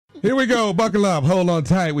Here we go. Buckle up. Hold on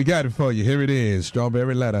tight. We got it for you. Here it is.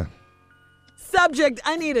 Strawberry letter. Subject,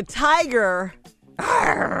 I need a tiger.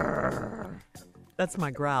 Arr. That's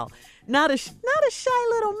my growl. Not a shy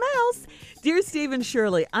little mouse. Dear Stephen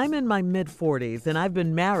Shirley, I'm in my mid-40s and I've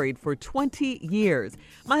been married for 20 years.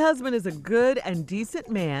 My husband is a good and decent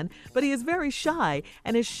man, but he is very shy,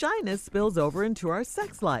 and his shyness spills over into our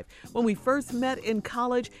sex life. When we first met in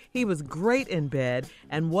college, he was great in bed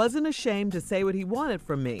and wasn't ashamed to say what he wanted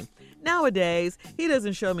from me. Nowadays, he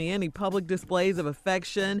doesn't show me any public displays of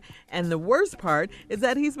affection, and the worst part is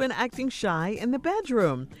that he's been acting shy in the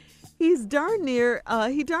bedroom. He darn near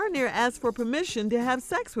asks for permission to have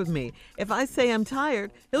sex with me. If I say I'm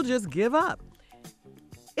tired, he'll just give up.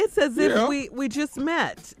 It's as if we just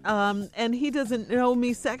met, and he doesn't know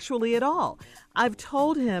me sexually at all. I've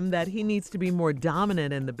told him that he needs to be more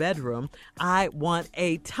dominant in the bedroom. I want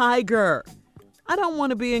a tiger. I don't want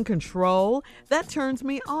to be in control. That turns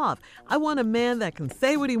me off. I want a man that can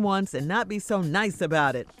say what he wants and not be so nice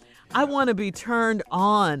about it. I want to be turned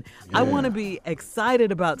on. Yeah. I want to be excited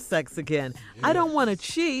about sex again. Yes. I don't want to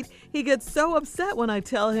cheat. He gets so upset when I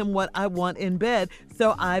tell him what I want in bed,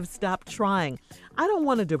 so I've stopped trying. I don't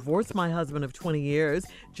want to divorce my husband of 20 years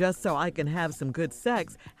just so I can have some good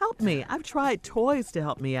sex. Help me. I've tried toys to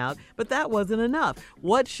help me out, but that wasn't enough.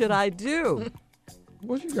 What should I do?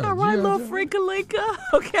 What you got? All right, little freakalika.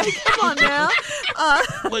 Okay, come on now.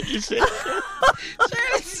 What'd you say?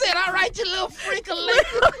 Shirley said, all right, you little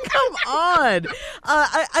freakalika. Come on.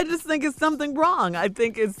 I just think it's something wrong. I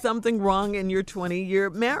think it's something wrong in your 20-year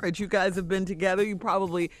marriage. You guys have been together. You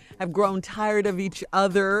probably have grown tired of each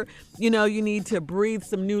other. You know, you need to breathe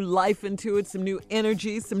some new life into it, some new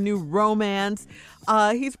energy, some new romance.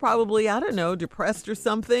 He's probably, I don't know, depressed or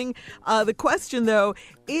something. The question, though,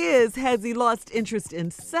 is, has he lost interest in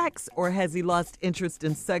sex, or has he lost interest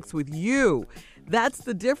in sex with you? That's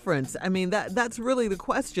the difference. I mean, that's really the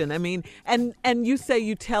question. I mean, and you say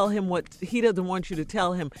you tell him what he doesn't want you to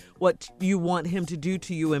tell him, what you want him to do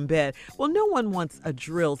to you in bed. Well, no one wants a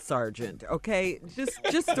drill sergeant, okay?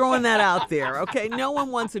 Just throwing that out there, okay? No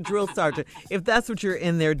one wants a drill sergeant if that's what you're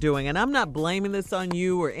in there doing. And I'm not blaming this on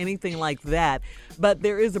you or anything like that, but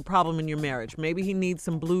there is a problem in your marriage. Maybe he needs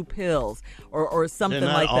some blue pills or something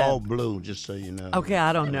like that. They're not all blue, just so you know. Okay,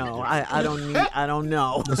 I don't know. I don't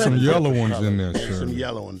know. There's some yellow ones in there. There's some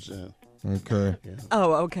yellow ones in. Okay. Yeah.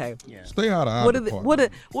 Oh, okay. Yeah. Stay out of what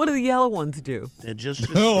do the yellow ones do? They're just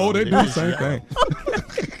they do the same thing.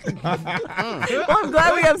 Well, I'm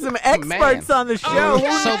glad we have some experts on the show.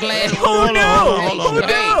 So glad. Hold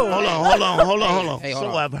on. Hey,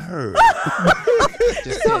 so I've heard.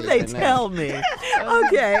 So they tell me.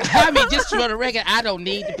 Okay. I mean, just for the record, I don't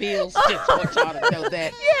need the pills. Just want y'all to know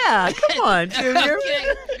that. Yeah, come on, Junior.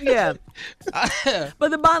 Okay. Yeah.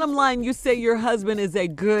 But the bottom line, you say your husband is a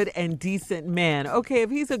good and decent man. Okay,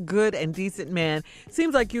 if he's a good and decent man,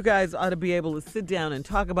 seems like you guys ought to be able to sit down and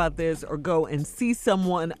talk about this, or go and see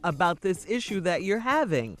someone about this issue that you're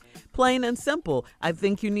having. Plain and simple. I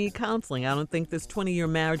think you need counseling. I don't think this 20-year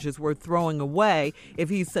marriage is worth throwing away if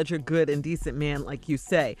he's such a good and decent man like you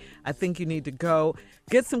say. I think you need to go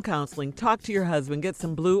get some counseling, talk to your husband, get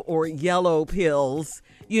some blue or yellow pills,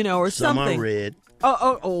 or Some something. are red.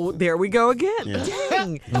 Oh, there we go again. Yeah.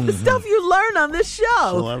 Dang. The stuff you learn on this show.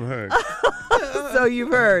 So I've heard. So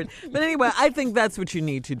you've heard. But anyway, I think that's what you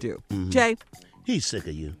need to do. Mm-hmm. Jay? He's sick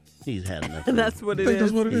of you. He's had enough. And that's what it is.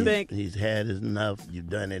 That's what it is. Think. He's had enough.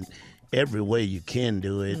 You've done it every way you can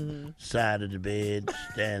do it. Side of the bed,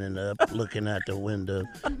 standing up, looking out the window,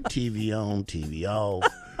 TV on, TV off,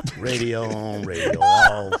 radio on, radio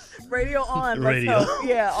off. Radio on. Radio. Let's hope.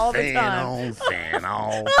 Yeah, all the Fan time. on, fan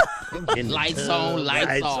off. In the Lights tub, on,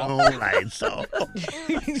 lights off. on, lights off.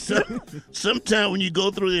 Sometimes when you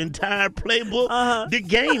go through the entire playbook, the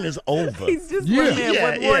game is over. He's just wondering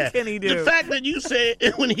what more can he do? The fact that you say,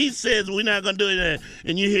 when he says we're not going to do it,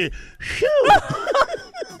 and you hear, phew.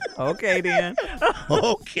 Okay, then.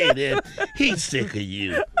 Okay, then. He's sick of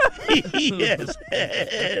you. He has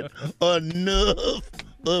had enough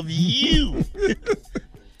of you.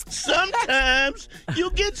 Sometimes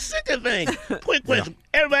you get sick of things. Quick question.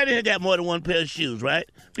 Everybody has got more than one pair of shoes, right?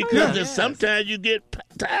 Because sometimes you get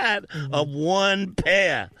tired of one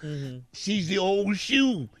pair. She's the old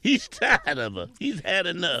shoe. He's tired of her. He's had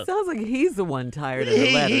enough. Sounds like he's the one tired of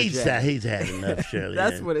the letter, He's Jay. he's had enough, Shirley.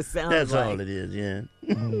 That's what it sounds That's like. all it is, yeah.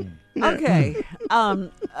 Okay.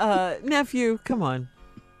 Nephew, come on.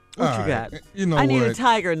 What you got? You know I need a what?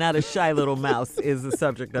 tiger, not a shy little mouse, is the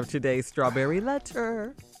subject of today's Strawberry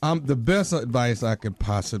Letter. The best advice I could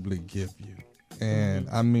possibly give you, and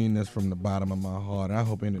I mean this from the bottom of my heart. I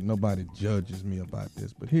hope nobody judges me about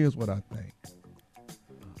this, but here's what I think.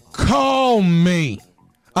 Call me.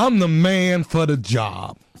 I'm the man for the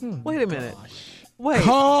job. Wait a minute. Wait.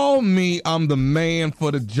 Call me. I'm the man for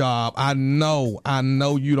the job. I know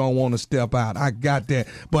you don't want to step out. I got that.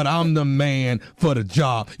 But I'm the man for the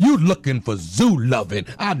job. You looking for zoo loving.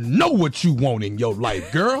 I know what you want in your life,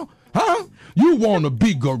 girl. Huh? You want to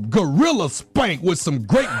be gorilla spank with some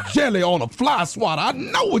grape jelly on a fly swatter. I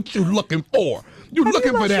know what you looking for. You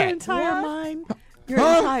looking for that. Your entire mind? Your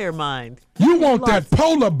Huh? entire mind. You want that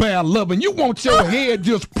polar bear loving. You want your head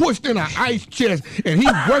just pushed in an ice chest and he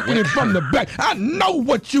working it from the back. I know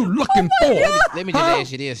what you looking for. Let me just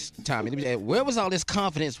ask you this, Tommy. Where was all this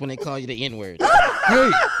confidence when they call you the N-word?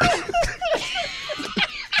 Hey.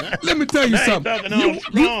 Let me tell you something.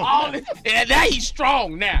 Yeah, now he's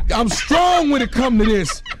strong now. I'm strong when it comes to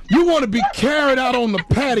this. You want to be carried out on the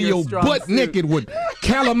patio, Your strong butt suit. naked with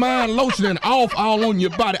calamine lotion and off all on your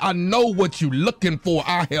body. I know what you looking for.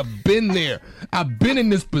 I have been there. I've been in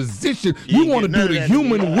this position. You want to get none do of the that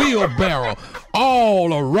human wheelbarrow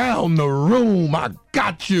all around the room. I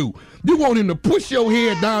got you. You want him to push your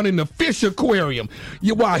head down in the fish aquarium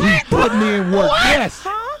while he's putting in work. Yes.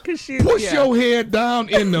 Push your head down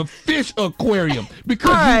in the fish aquarium because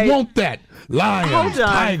right. you want that. Lions, Hold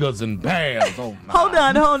on. tigers, and bears. Oh my. Hold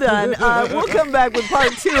on. We'll come back with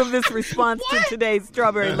part 2 of this response to today's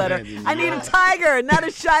Strawberry Letter. I need a tiger, not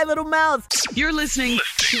a shy little mouse. You're listening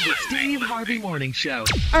to the Steve Harvey Morning Show.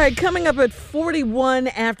 All right, coming up at 41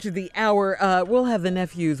 after the hour, we'll have the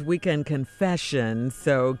nephew's weekend confession.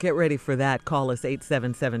 So get ready for that. Call us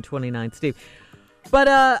 877-29-STEVE. But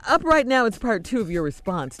up right now, it's part 2 of your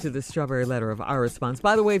response to the Strawberry Letter of our response.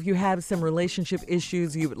 By the way, if you have some relationship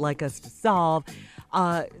issues you would like us to solve,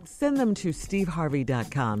 send them to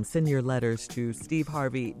steveharvey.com. Send your letters to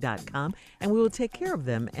steveharvey.com, and we will take care of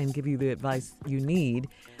them and give you the advice you need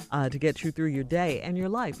to get you through your day and your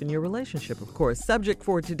life and your relationship, of course. Subject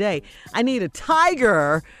for today, I need a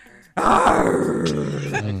tiger. Not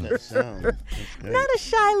a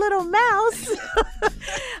shy little mouse.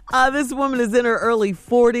 This woman is in her early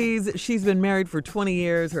 40s. She's been married for 20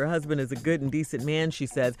 years. Her husband is a good and decent man, she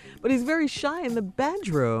says, but he's very shy in the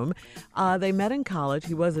bedroom. They met in college.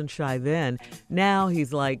 He wasn't shy then. Now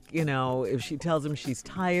he's like, if she tells him she's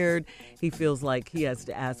tired, he feels like he has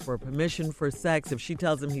to ask for permission for sex. If she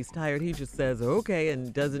tells him he's tired, he just says, okay,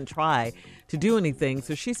 and doesn't try to do anything.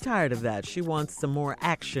 So she's tired of that. She wants some more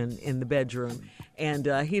action in the bedroom. And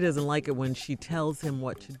he doesn't like it when she tells him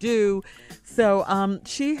what to do. So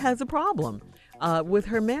she has a problem with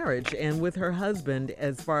her marriage and with her husband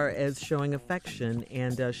as far as showing affection.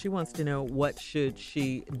 And she wants to know, what should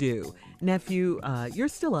she do? Nephew, you're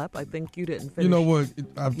still up. I think you didn't finish. You know what?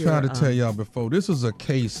 I've tried to tell y'all before. This is a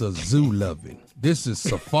case of zoo loving. This is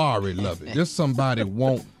safari loving. This somebody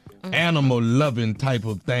want animal loving type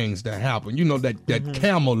of things to happen. You know, that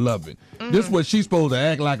camel loving. This is what she's supposed to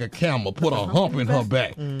act like a camel, put a hump in her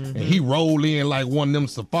back, and he roll in like one of them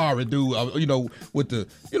safari dude, with the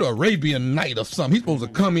Arabian Night or something. He's supposed to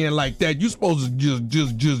come in like that. You supposed to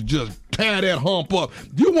just tear that hump up.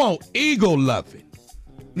 You want eagle loving.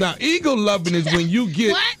 Now, eagle loving is when you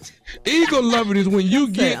get What? Eagle loving is when you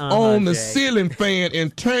get on the Jay. ceiling fan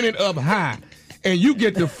and turn it up high. And you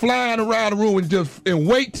get to flying around the room and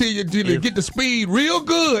wait till you get the speed real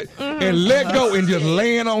good and let go and just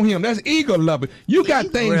land on him. That's eagle loving. You got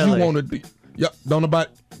things Really? you want to do.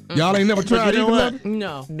 Y'all ain't never tried you know eagle what? loving?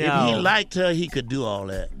 No. If he liked her, he could do all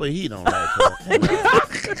that. But he don't like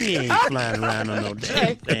her. He ain't flying around on no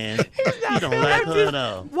damn fan. He don't like her at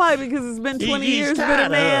all. Why? Because it's been 20 He's years with tired a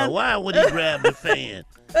of man. her. Why would he grab the fan?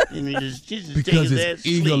 And he just take Because his ass it's to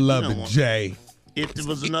sleep. eagle He don't loving, want- Jay. If there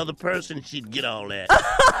was another person, she'd get all that.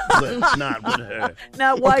 But not with her.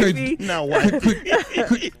 Not wifey. Not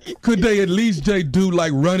wifey. Could they at least, Jay, do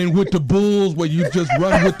like running with the bulls where you just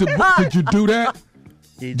run with the bulls? Could you do that?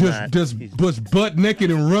 He's Just butt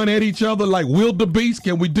naked and run at each other like wildebeest?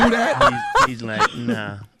 Can we do that? he's like,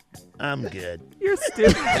 nah, I'm good. You're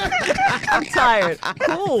stupid. I'm tired.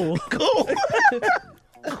 Cool. Cool.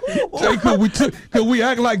 Jay, could we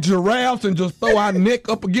act like giraffes and just throw our neck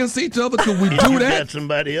up against each other? Could we If do you that? got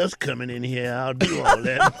somebody else coming in here, I'll do all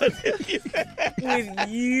that. With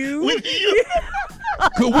you? With you.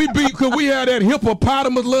 Could we have that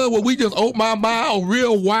hippopotamus love where we just open our mouth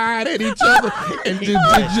real wide at each other and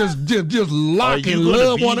just lock Are and you gonna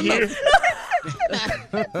love be one here?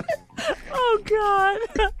 another? Oh God!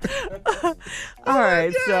 All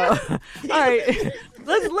right,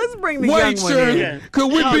 let's bring the Wait, young one Shirley, in. could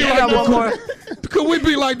we be yeah, like one more. could we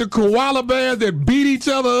be like the koala bears that beat each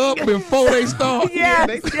other up before they start?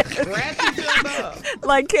 Yes, Scratch each other up.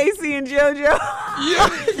 like Casey and JoJo.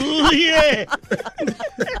 Yeah. Ooh, yeah.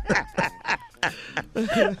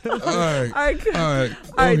 right. All right. All right.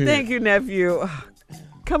 All right. Thank you, nephew.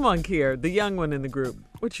 Come on, Kier, the young one in the group.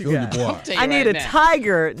 What you Who got? the boy? I'll tell you I need right a now.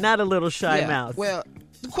 tiger, not a little shy Yeah, mouse. Well,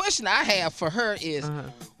 the question I have for her is,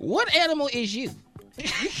 what animal is you?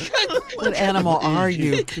 What animal are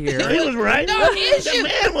you, Kier? He was right. No, it's the you.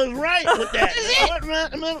 man was right with that. That's it. What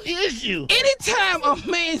animal is you? Anytime a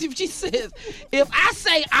man, if she says, if I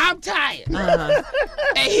say I'm tired,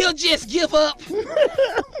 and he'll just give up,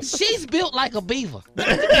 she's built like a beaver.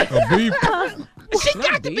 A beef. She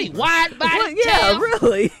got to be wide body, Well, yeah, tail.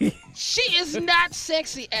 really. She is not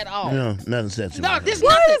sexy at all. No, nothing sexy. No, about this her.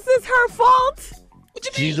 What nothing. is this her fault? What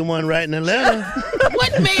you She's mean? the one writing the letter.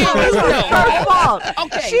 What man is Her no? fault.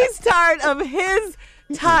 Okay. She's tired of his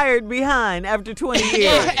tired behind after 20 years.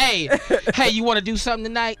 Yeah, hey, you want to do something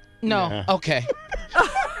tonight? No. Nah. Okay.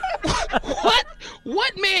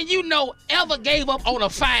 What man you know ever gave up on a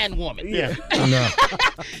fine woman? Yeah. No.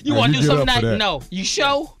 You Now, want you to do get something up for tonight? that. No. You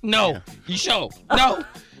show? No. You show? No.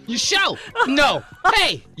 You show? No.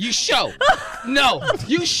 Hey, you show? No.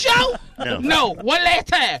 You show? No. No. One last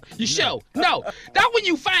time. You show? No. Not when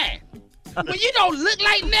you fine. When you don't look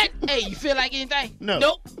like that, hey, you feel like anything? No.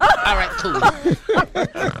 Nope. All right, cool.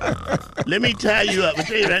 Let me tie you up. I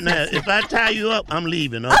tell you right now, if I tie you up, I'm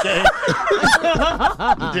leaving, okay?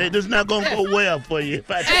 I tell you, this is not going to go well for you if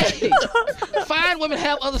I tie you Hey, fine women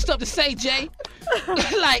have other stuff to say, Jay.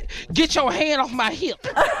 Like, get your hand off my hip.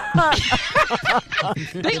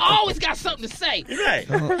 They always got something to say. Right.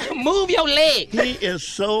 Move your leg. He is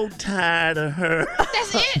so tired of her.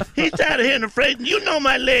 That's it. He's tired of hearing the phrase, you know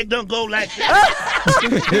my leg don't go like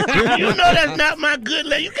that. You know that's not my good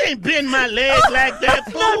leg. You can't bend my leg like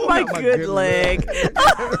that, fool. Not my good leg.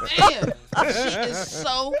 Man, she is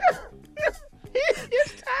so.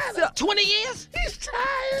 He's tired of 20 years? He's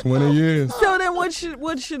tired. 20 years. So then what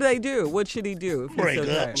should they do? What should he do if he's Break so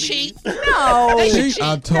up. tired? Cheat. No. See,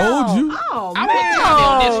 I told you. Oh, I'm man. with Tommy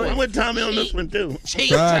on this I'm one. with Tommy on this one, too.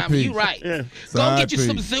 Cheat, Side Tommy. You piece. right. Yeah. Go Side get you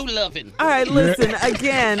some piece. zoo loving. All right, listen,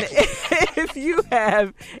 again, if you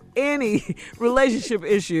have any relationship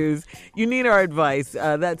issues, you need our advice.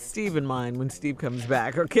 That's Steve and mine when Steve comes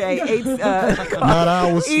back, okay? Not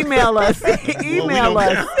ours. Email us. Email don't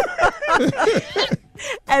us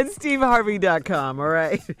at steveharvey.com, all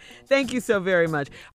right? Thank you so very much.